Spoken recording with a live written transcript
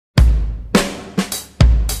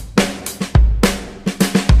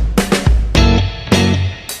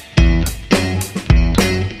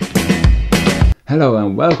Hello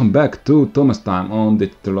and welcome back to Thomas Time on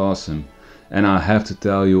Digital Awesome. And I have to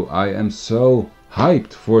tell you, I am so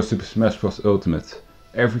hyped for Super Smash Bros. Ultimate.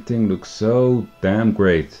 Everything looks so damn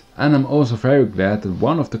great. And I'm also very glad that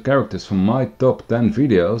one of the characters from my top 10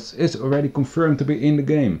 videos is already confirmed to be in the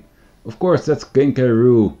game. Of course, that's King K.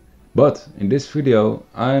 Rool. But in this video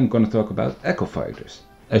I am gonna talk about Echo Fighters.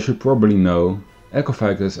 As you probably know, Echo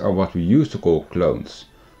Fighters are what we used to call clones.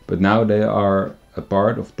 But now they are a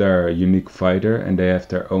part of their unique fighter and they have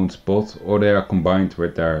their own spot, or they are combined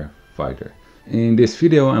with their fighter. In this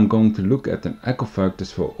video I'm going to look at the Echo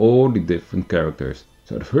Fighters for all the different characters.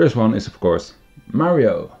 So the first one is of course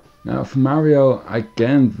Mario. Now for Mario I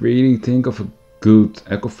can't really think of a good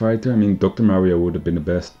Echo Fighter. I mean, Dr. Mario would have been the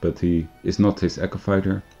best, but he is not his Echo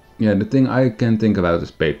Fighter. Yeah, the thing I can think about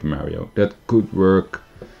is Paper Mario. That could work,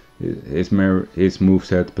 his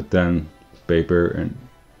moveset, but then paper, and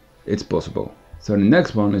it's possible. So the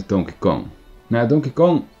next one is Donkey Kong. Now Donkey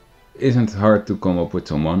Kong isn't hard to come up with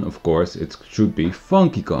someone, of course. It should be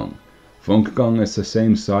Funky Kong. Funky Kong is the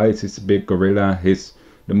same size, it's a big gorilla.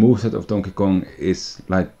 The moveset of Donkey Kong is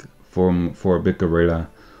like for a big gorilla.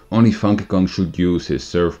 Only Funky Kong should use his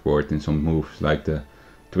surfboard in some moves, like the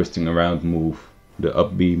twisting around move, the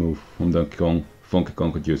up B move from Donkey Kong. Funky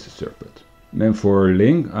Kong could use his surfboard. Then for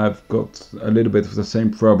Link, I've got a little bit of the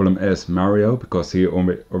same problem as Mario, because he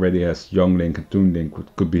already has Young Link and Toon Link, which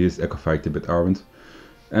could be his Echo Fighter, but aren't.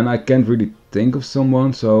 And I can't really think of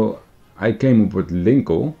someone, so I came up with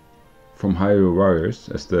Linkle from Hyrule Warriors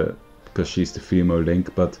because she's the female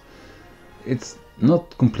Link, but it's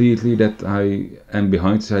not completely that I am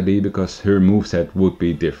behind this idea, because her moveset would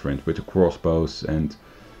be different with the crossbows and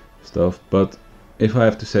stuff, but if I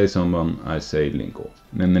have to say someone, I say Linkle.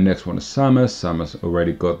 Then the next one is Samus. Samus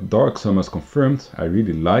already got Dark Samus confirmed. I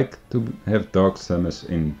really like to have Dark Samus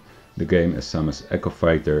in the game as Samus Echo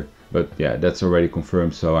Fighter. But yeah, that's already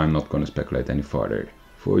confirmed, so I'm not gonna speculate any further.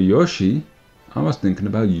 For Yoshi, I was thinking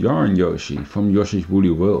about Yarn Yoshi from Yoshi's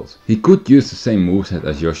Woolly World. He could use the same moveset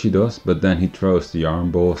as Yoshi does, but then he throws the yarn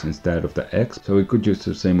balls instead of the X. So he could use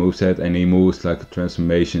the same moveset and he moves like the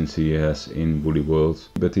transformations he has in Woolly World.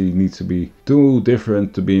 But he needs to be too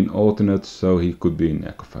different to be an alternate, so he could be an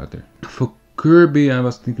Echo Fighter. For Kirby I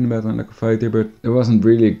was thinking about an Echo Fighter, but it wasn't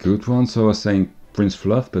really a good one, so I was saying Prince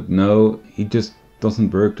Fluff, but no, he just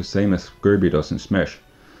doesn't work the same as Kirby does in Smash.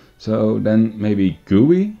 So then maybe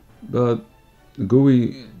Gooey, but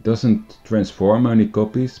Gooey doesn't transform any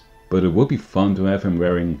copies, but it would be fun to have him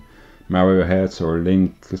wearing Mario hats or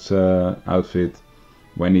Link's outfit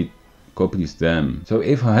when he copies them. So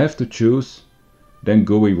if I have to choose, then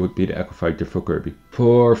Gooey would be the Echo Fighter for Kirby.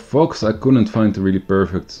 For Fox I couldn't find a really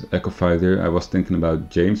perfect Echo Fighter. I was thinking about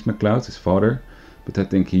James McCloud, his father, but I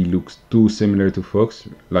think he looks too similar to Fox,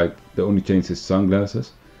 like the only change is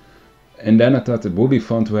sunglasses. And then I thought it would be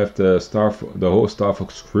fun to have the whole Star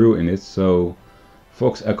Fox crew in it, so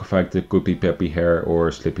Fox Echo Fighter could be Peppy Hare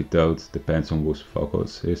or Slippy Toad, depends on whose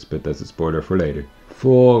Fox is, but that's a spoiler for later.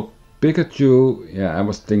 For Pikachu, yeah, I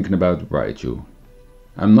was thinking about Raichu.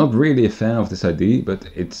 I'm not really a fan of this idea, but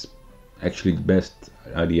it's actually the best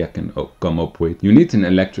idea I can come up with. You need an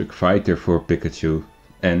electric fighter for Pikachu,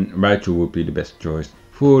 and Raichu would be the best choice.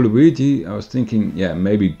 For Luigi, I was thinking, yeah,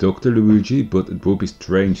 maybe Dr. Luigi, but it would be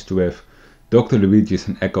strange to have Dr. Luigi as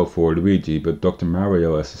an echo for Luigi, but Dr.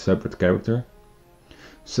 Mario as a separate character.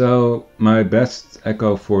 So my best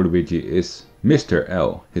echo for Luigi is Mr.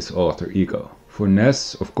 L, his alter ego. For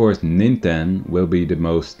Ness, of course Ninten will be the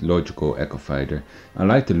most logical Echo Fighter. I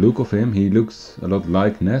like the look of him, he looks a lot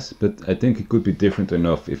like Ness, but I think he could be different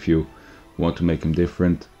enough. If you want to make him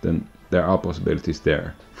different, then there are possibilities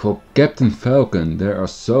there. For Captain Falcon there are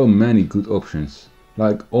so many good options.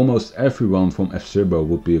 Like almost everyone from F-Zero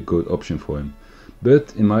would be a good option for him.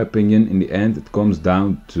 But in my opinion, in the end it comes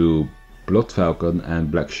down to Blood Falcon and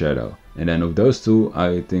Black Shadow. And then of those two,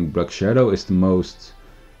 I think Black Shadow is the most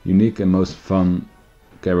unique and most fun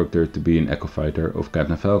character to be an Echo Fighter of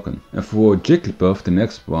Captain Falcon. And for Jigglypuff, the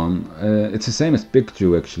next one, it's the same as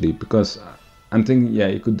Pikachu actually, because I'm thinking, yeah,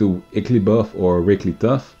 you could do Igglybuff or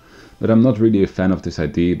Wigglytuff, but I'm not really a fan of this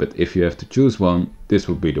idea, but if you have to choose one, this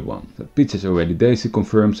would be the one. So Peach is already Daisy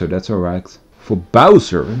confirmed, so that's alright. For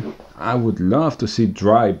Bowser, I would love to see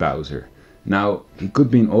Dry Bowser. Now, he could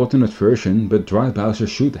be an alternate version, but Dry Bowser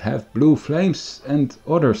should have blue flames and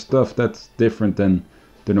other stuff that's different than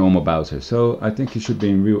the normal Bowser. So I think he should be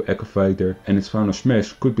a real Echo Fighter, and his final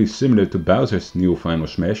smash could be similar to Bowser's new final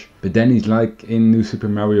smash. But then he's like in New Super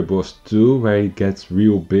Mario Bros. 2, where he gets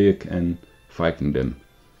real big and fighting them.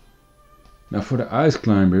 Now for the Ice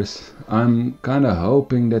Climbers, I'm kinda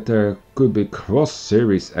hoping that there could be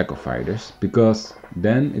cross-series Echo Fighters, because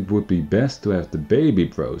then it would be best to have the baby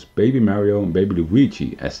bros, Baby Mario and Baby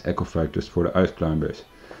Luigi, as Echo Fighters for the Ice Climbers.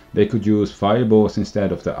 They could use fireballs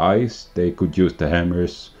instead of the ice, they could use the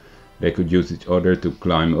hammers, they could use each other to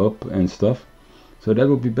climb up and stuff. So that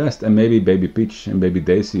would be best, and maybe Baby Peach and Baby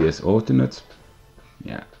Daisy as alternates.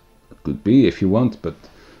 Yeah, it could be if you want, but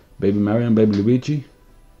Baby Mario and Baby Luigi?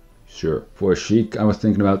 Sure. For Sheik, I was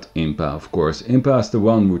thinking about Impa, of course. Impa is the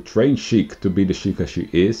one who trained Sheik to be the Sheik as she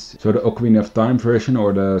is. So the Ocarina of Time version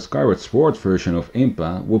or the Skyward Sword version of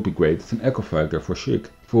Impa would be great as an Echo Fighter for Sheik.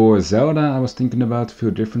 For Zelda, I was thinking about a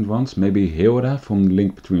few different ones. Maybe Hilda from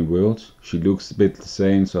Link Between Worlds. She looks a bit the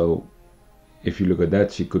same, so if you look at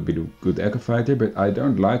that, she could be the good Echo Fighter, but I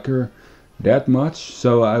don't like her that much.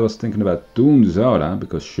 So I was thinking about Toon Zelda,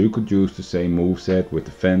 because she could use the same moveset with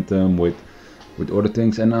the Phantom, with other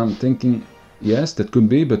things, and I'm thinking, yes, that could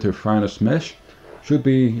be, but her final smash should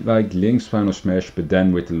be like Link's final smash, but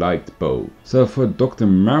then with light bow. So for Dr.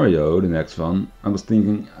 Mario, the next one, I was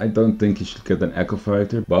thinking, I don't think he should get an Echo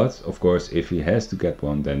Fighter, but of course if he has to get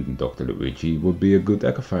one, then Dr. Luigi would be a good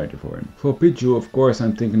Echo Fighter for him. For Pichu, of course,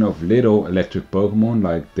 I'm thinking of little electric Pokemon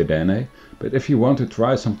like Dedenne, but if you want to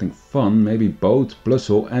try something fun, maybe both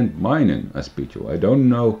Plusle and Minun as Pichu. I don't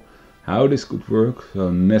know how this could work, so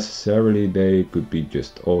necessarily they could be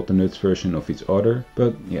just alternates version of each other,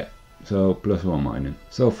 but yeah, so Plusle and Minun.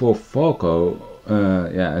 So for Falco,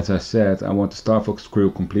 yeah, as I said, I want the Star Fox crew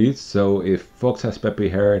complete, so if Fox has peppy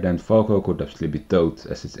hair, then Falco could have Sleepy Toad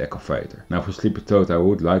as his Echo Fighter. Now for Sleepy Toad, I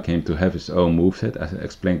would like him to have his own moveset, as I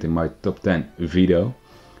explained in my top 10 video.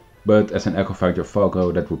 But as an Echo Fighter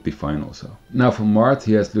Falco, that would be fine also. Now for Mart,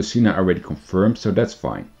 he has Lucina already confirmed, so that's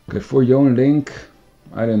fine. Okay, for Young Link,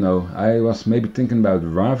 I don't know, I was maybe thinking about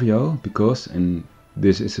Ravio, because, and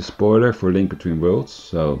this is a spoiler for Link Between Worlds,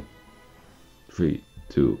 so 3,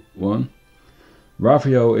 2, 1.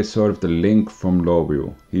 Ravio is sort of the Link from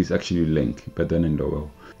Lorule. He's actually Link, but then in Lorule.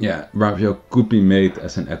 Yeah, Ravio could be made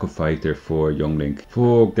as an Echo Fighter for Young Link.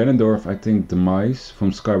 For Ganondorf, I think Demise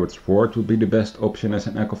from Skyward Sword would be the best option as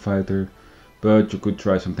an Echo Fighter, but you could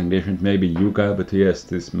try something different, maybe Yuga, but he has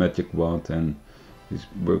this magic wand and this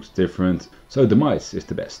works different, so Demise is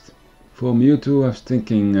the best. For Mewtwo, I was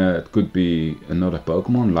thinking it could be another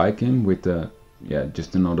Pokemon like him with yeah,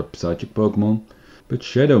 just another Psychic Pokemon. But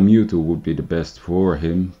Shadow Mewtwo would be the best for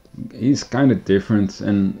him. He's kind of different,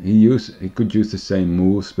 and he could use the same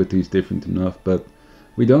moves, but he's different enough. But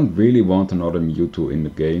we don't really want another Mewtwo in the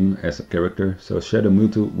game as a character, so Shadow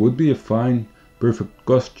Mewtwo would be a fine, perfect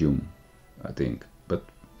costume, I think. But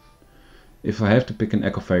if I have to pick an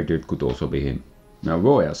Echo Fighter, it could also be him. Now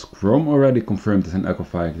Royals, Chrom already confirmed as an Echo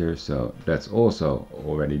Fighter, so that's also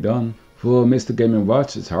already done. For Mr. Game &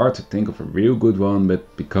 Watch, it's hard to think of a real good one,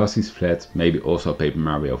 but because he's flat, maybe also Paper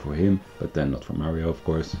Mario for him, but then not for Mario, of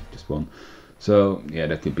course, just one. So yeah,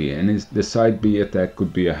 that could be, and the side B attack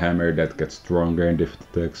could be a hammer that gets stronger in different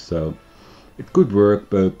attacks, so it could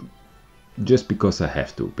work, but just because I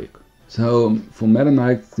have to pick. So for Meta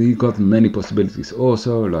Knight, he got many possibilities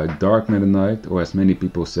also, like Dark Meta Knight, or as many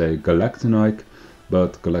people say, Galactonite.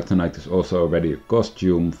 But Galactonite is also already a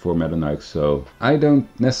costume for Meta Knight, so I don't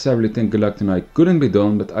necessarily think Galactonite couldn't be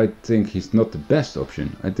done, but I think he's not the best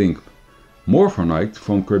option. I think Morphonite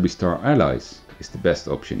from Kirby Star Allies is the best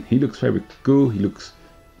option. He looks very cool, he looks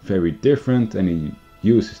very different, and he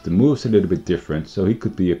uses the moves a little bit different, so he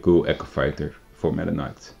could be a cool Echo Fighter for Meta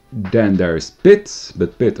Knight. Then there is Pit,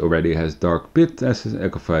 but Pit already has Dark Pit as his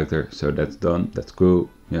Echo Fighter, so that's done, that's cool,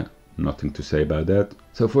 yeah. Nothing to say about that.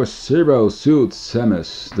 So for Zero Suit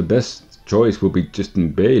Samus, the best choice would be Justin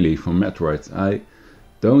Bailey from Metroid. I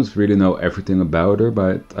don't really know everything about her,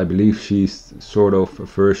 but I believe she's sort of a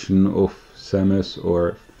version of Samus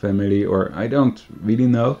or family, or I don't really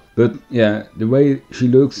know. But yeah, the way she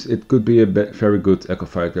looks, it could be a very good Echo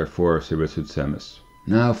Fighter for Zero Suit Samus.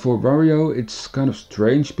 Now for Wario, it's kind of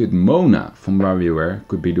strange, but Mona from WarioWare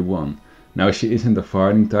could be the one. Now she isn't a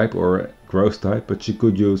farting type or a gross type, but she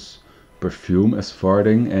could use perfume as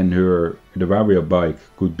farting, and the Wario bike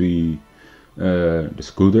could be the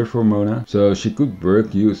scooter for Mona. So she could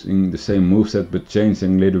work using the same moveset but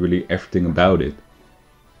changing literally everything about it.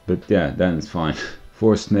 But yeah, then it's fine.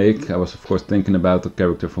 For Snake, I was of course thinking about the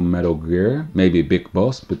character from Metal Gear, maybe Big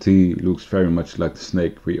Boss, but he looks very much like the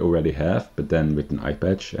Snake we already have, but then with an eye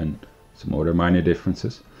patch and some other minor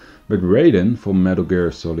differences. But Raiden from Metal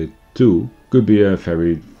Gear Solid 2 could be a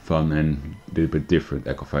very fun and a little bit different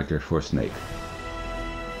Echo Fighter for Snake.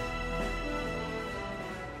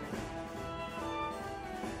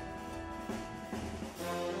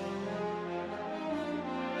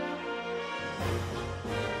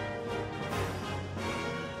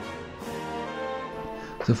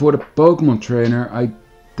 So for the Pokemon trainer, I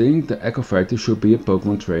think the Echo Fighter should be a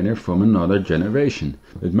Pokemon trainer from another generation.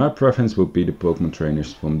 But my preference would be the Pokemon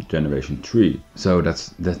trainers from generation 3. So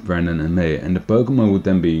that's Brandon and May. And the Pokemon would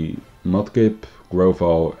then be Mudkip,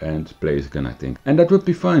 Grovyle and Blaziken, I think. And that would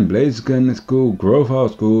be fine. Blaziken is cool, Grovyle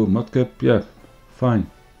is cool, Mudkip, yeah, fine.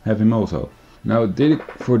 Have him also. Now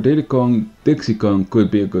for Diddy Kong, Dixie Kong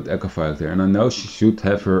could be a good Echo Fighter, and I know she should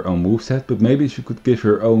have her own moveset, but maybe she could give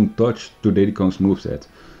her own touch to Diddy Kong's moveset.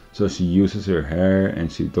 So she uses her hair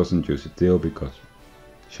and she doesn't use a tail because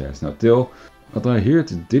she has no tail. But I hear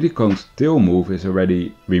that Diddy Kong's tail move is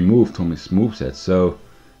already removed from his moveset, so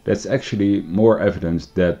that's actually more evidence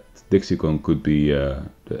that Dixie Kong could be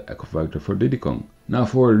the Echo Fighter for Diddy Kong. Now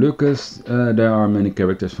for Lucas, there are many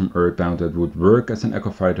characters from Earthbound that would work as an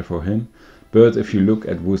Echo Fighter for him. But if you look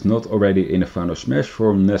at who's not already in a Final Smash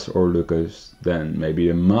from Ness or Lucas, then maybe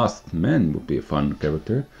a Masked Man would be a fun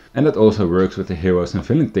character. And that also works with the heroes and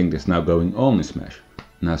villain thing that's now going on in Smash.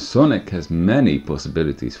 Now Sonic has many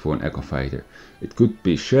possibilities for an Echo Fighter. It could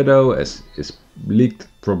be Shadow, as is leaked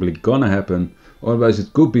probably gonna happen. Otherwise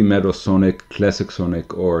it could be Metal Sonic, Classic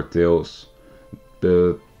Sonic or Tails.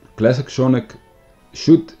 The Classic Sonic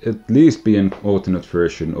should at least be an alternate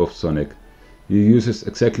version of Sonic. He uses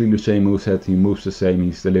exactly the same moveset, he moves the same,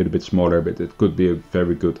 he's a little bit smaller, but it could be a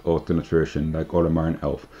very good alternate version like Olimar and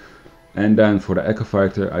Elf. And then for the Echo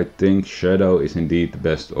Fighter, I think Shadow is indeed the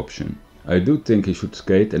best option. I do think he should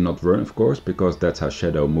skate and not run, of course, because that's how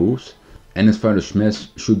Shadow moves. And his Final Smash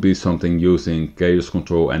should be something using Chaos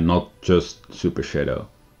Control and not just Super Shadow.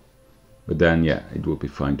 But then yeah, it would be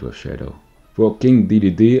fine to have Shadow. For King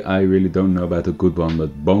DDD, I really don't know about a good one,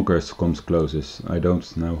 but Bonkers comes closest. I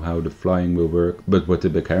don't know how the flying will work, but with the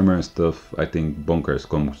big hammer and stuff, I think Bonkers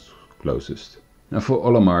comes closest. Now for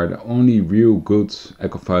Olimar, the only real good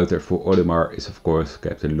Echo Fighter for Olimar is of course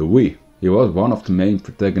Captain Louis. He was one of the main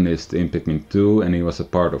protagonists in Pikmin 2 and he was a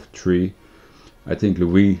part of 3. I think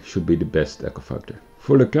Louis should be the best Echo Fighter.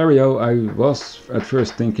 For Lucario, I was at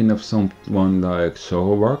first thinking of someone like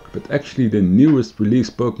Zoroark, but actually the newest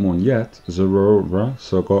released Pokemon yet, Zeraora,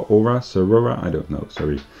 I don't know,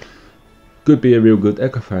 sorry, could be a real good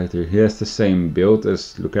Echo Fighter. He has the same build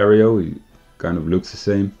as Lucario, he kind of looks the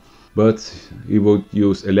same, but he would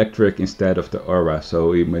use electric instead of the aura,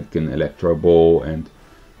 so he make an Electro Ball,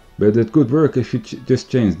 but it could work if you just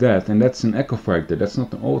change that, and that's an Echo Fighter, that's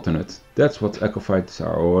not an alternate. That's what Echo Fighters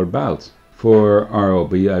are all about. For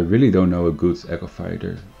RLB, I really don't know a good Echo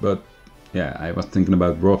Fighter, but yeah, I was thinking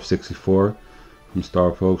about Rob64 from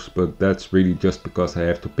Star Fox, but that's really just because I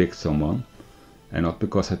have to pick someone, and not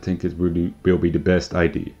because I think it really will be the best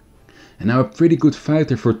idea. And now a pretty good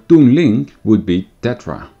fighter for Toon Link would be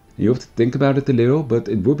Tetra. You have to think about it a little, but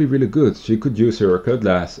it would be really good. She could use her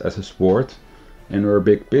cutlass as a sword, and her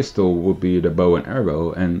big pistol would be the bow and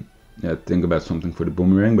arrow, and yeah, think about something for the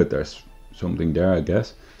boomerang, but there's something there I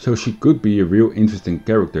guess. So she could be a real interesting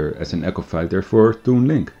character as an Echo Fighter for Toon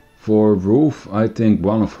Link. For Wolf, I think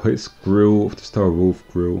one of his crew, of the Star Wolf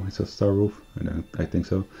crew, is that Star Wolf? I think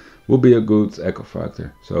so, would be a good Echo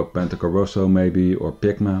Fighter. So Pentacarosso maybe, or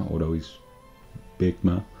Pigma, although he's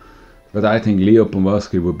Pigma. But I think Leo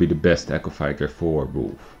Pawlowski would be the best Echo Fighter for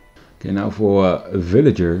Wolf. Okay, now for a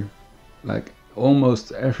villager, like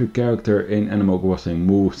almost every character in Animal Crossing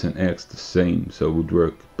moves and acts the same, so it would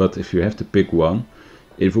work. But if you have to pick one,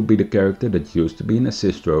 it would be the character that used to be an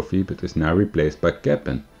assist trophy but is now replaced by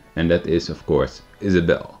Cap'n. And that is of course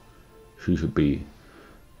Isabelle. She should be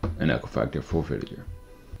an Echo Fighter for villager.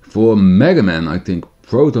 For Mega Man, I think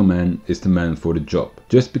Proto Man is the man for the job.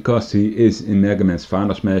 Just because he is in Mega Man's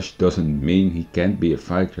Final Smash doesn't mean he can't be a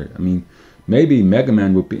fighter. I mean, maybe Mega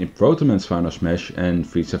Man would be in Proto Man's Final Smash and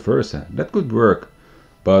vice versa. That could work.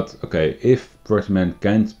 But okay, if Proto Man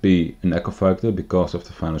can't be an Echo Fighter because of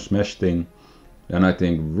the Final Smash thing, then I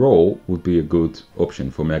think Roll would be a good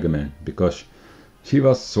option for Mega Man, because she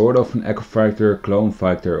was sort of an Echo Fighter, clone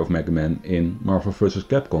fighter of Mega Man in Marvel vs.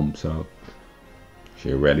 Capcom, so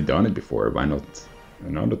she already done it before, why not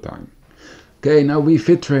another time? Okay, now Wii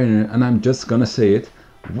Fit Trainer, and I'm just gonna say it,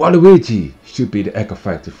 Waluigi should be the Echo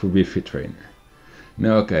Fighter for Wii Fit Trainer.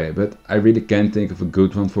 No, okay, but I really can't think of a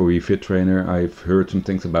good one for Wii Fit Trainer. I've heard some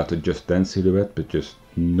things about the Just Dance silhouette, but just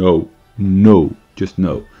no, just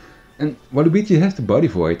no. And Waluigi has the body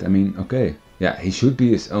for it, I mean, okay. Yeah, he should be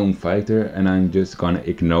his own fighter, and I'm just gonna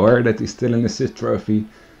ignore that he's still an assist trophy.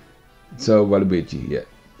 So Waluigi, yeah,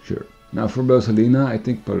 sure. Now for Rosalina, I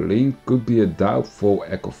think Pauline could be a doubtful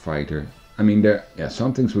Echo Fighter. I mean,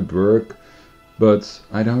 some things would work, but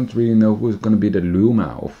I don't really know who's gonna be the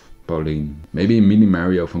Luma of Pauline. Maybe a mini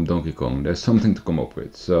Mario from Donkey Kong. There's something to come up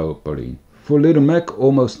with. So Pauline. For Little Mac,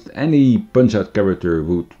 almost any Punch-Out character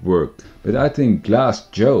would work. But I think Glass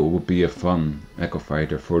Joe would be a fun Echo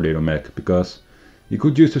Fighter for Little Mac, because he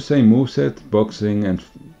could use the same moveset, boxing and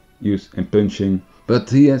punching, but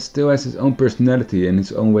he still has his own personality and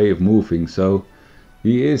his own way of moving, so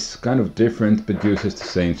he is kind of different but uses the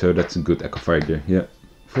same, so that's a good Echo Fighter, yeah.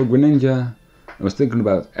 For Greninja, I was thinking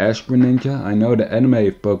about Ash Greninja. I know the anime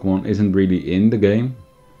of Pokemon isn't really in the game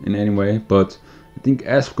in any way, but I think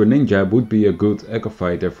Ash Greninja would be a good Echo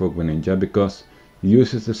Fighter for Greninja, because he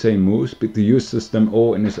uses the same moves, but he uses them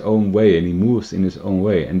all in his own way and he moves in his own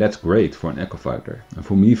way, and that's great for an Echo Fighter. And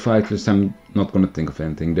for Mii Fighters, I'm not gonna think of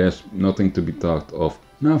anything, there's nothing to be thought of.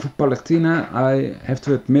 Now for Palutena, I have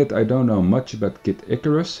to admit I don't know much about Kid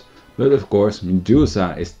Icarus, but of course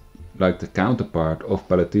Medusa is like the counterpart of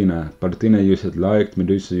Palutena. Palutena uses light,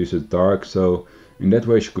 Medusa uses dark, so in that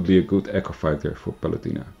way she could be a good Echo Fighter for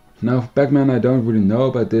Palutena. Now for Pac-Man, I don't really know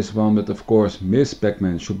about this one, but of course Miss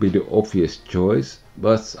Pac-Man should be the obvious choice,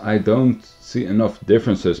 but I don't see enough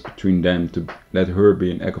differences between them to let her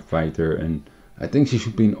be an Echo Fighter, and I think she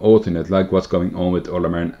should be an alternate, like what's going on with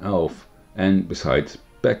Olimar and Elf. And besides,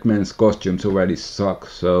 Pac-Man's costumes already suck,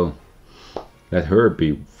 so let her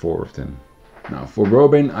be 4 of them. Now for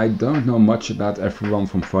Robin, I don't know much about everyone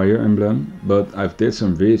from Fire Emblem, but I've did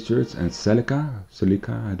some research, and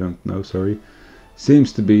Celica, I don't know, sorry,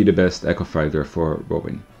 seems to be the best Echo Fighter for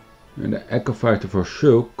Robin. And the Echo Fighter for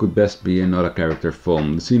Shulk could best be another character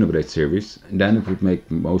from the Xenoblade series, and then it would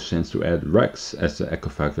make most sense to add Rex as the Echo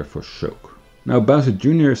Fighter for Shulk. Now Bowser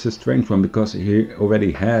Jr. is a strange one, because he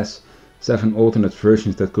already has 7 alternate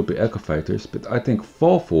versions that could be Echo Fighters, but I think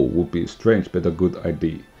Fawful would be a strange but a good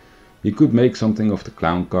idea. He could make something of the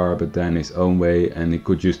clown car, but then his own way, and he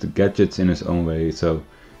could use the gadgets in his own way, so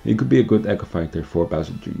he could be a good Echo Fighter for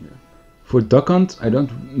Bowser Jr. For Duck Hunt, I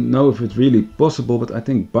don't know if it's really possible, but I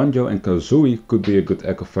think Banjo and Kazooie could be a good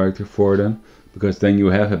Echo Fighter for them, because then you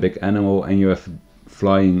have a big animal and you have a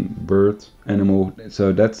flying bird animal,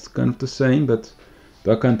 so that's kind of the same, but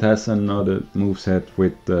Duck Hunt has another moveset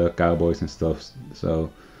with cowboys and stuff, so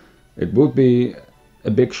it would be a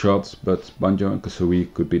big shot, but Banjo and Kazooie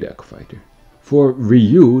could be the Echo Fighter. For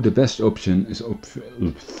Ryu, the best option is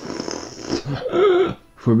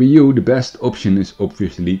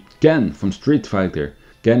obviously Ken from Street Fighter.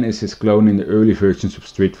 Ken is his clone in the early versions of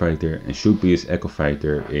Street Fighter and should be his Echo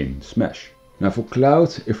Fighter in Smash. Now for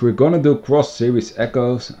Cloud, if we're gonna do cross-series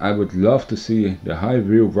Echoes, I would love to see the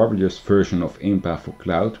Hyrule Warriors version of Impa for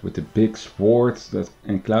Cloud with the big swords,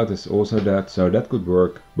 and Cloud is also that, so that could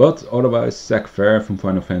work. But otherwise, Zack Fair from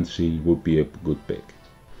Final Fantasy would be a good pick.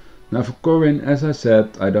 Now for Corrin, as I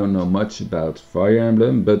said, I don't know much about Fire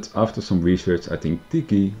Emblem, but after some research I think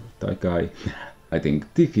Tiki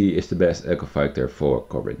is the best Echo Fighter for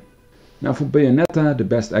Corrin. Now for Bayonetta, the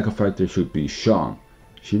best Echo Fighter should be Shawn.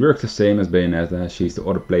 She works the same as Bayonetta, she's the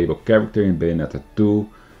other playable character in Bayonetta 2,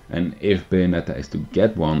 and if Bayonetta is to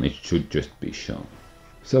get one, it should just be Shawn.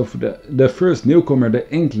 So for the first newcomer, the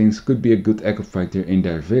Inklings could be a good Echo Fighter in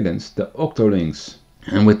their villains, the Octolings.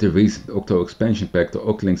 And with the recent Octo expansion pack, the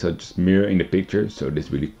Octolings are just mirror in the picture, so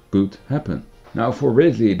this really could happen. Now for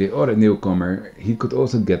Ridley, the other newcomer, he could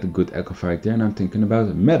also get a good Echo Fighter, and I'm thinking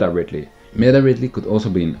about Meta Ridley. Meta Ridley could also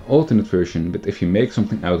be an alternate version, but if you make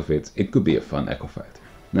something out of it, it could be a fun Echo Fighter.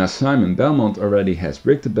 Now Simon Belmont already has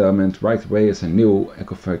Richter Belmont right away as a new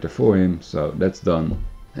Echo Fighter for him, so that's done.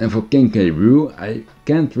 And for King K. Rool, I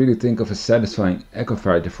can't really think of a satisfying Echo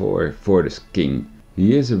Fighter for this king.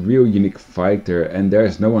 He is a real unique fighter and there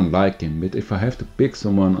is no one like him, but if I have to pick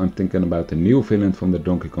someone, I'm thinking about the new villain from the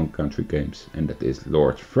Donkey Kong Country games, and that is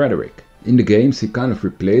Lord Frederick. In the games he kind of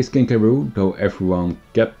replaced King K. Rool, though everyone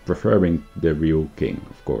kept preferring the real king,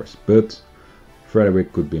 of course, but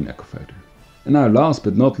Frederick could be an Echo Fighter. And now last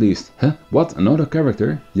but not least, what, another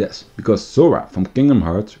character? Yes, because Sora from Kingdom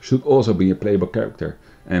Hearts should also be a playable character,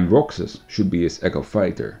 and Roxas should be his Echo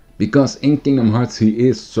Fighter. Because in Kingdom Hearts he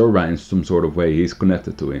is Sora in some sort of way, he's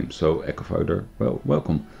connected to him, so Echo Fighter, well,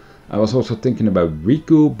 welcome. I was also thinking about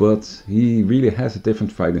Riku, but he really has a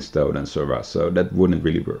different fighting style than Sora, so that wouldn't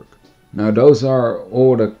really work. Now those are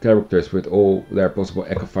all the characters with all their possible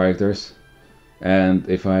Echo Fighters, and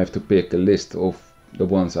if I have to pick a list of the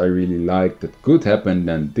ones I really like that could happen,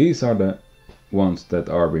 then these are the ones that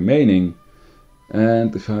are remaining.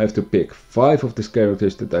 And if I have to pick 5 of these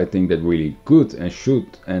characters that I think that really could and should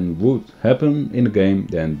and would happen in the game,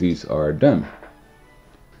 then these are them.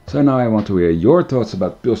 So now I want to hear your thoughts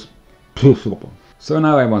about possible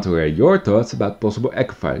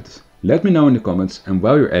Echo Fighters. Let me know in the comments, and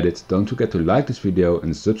while you're at it, don't forget to like this video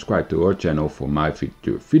and subscribe to our channel for my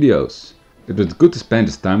future videos. It was good to spend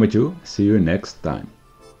this time with you. See you next time.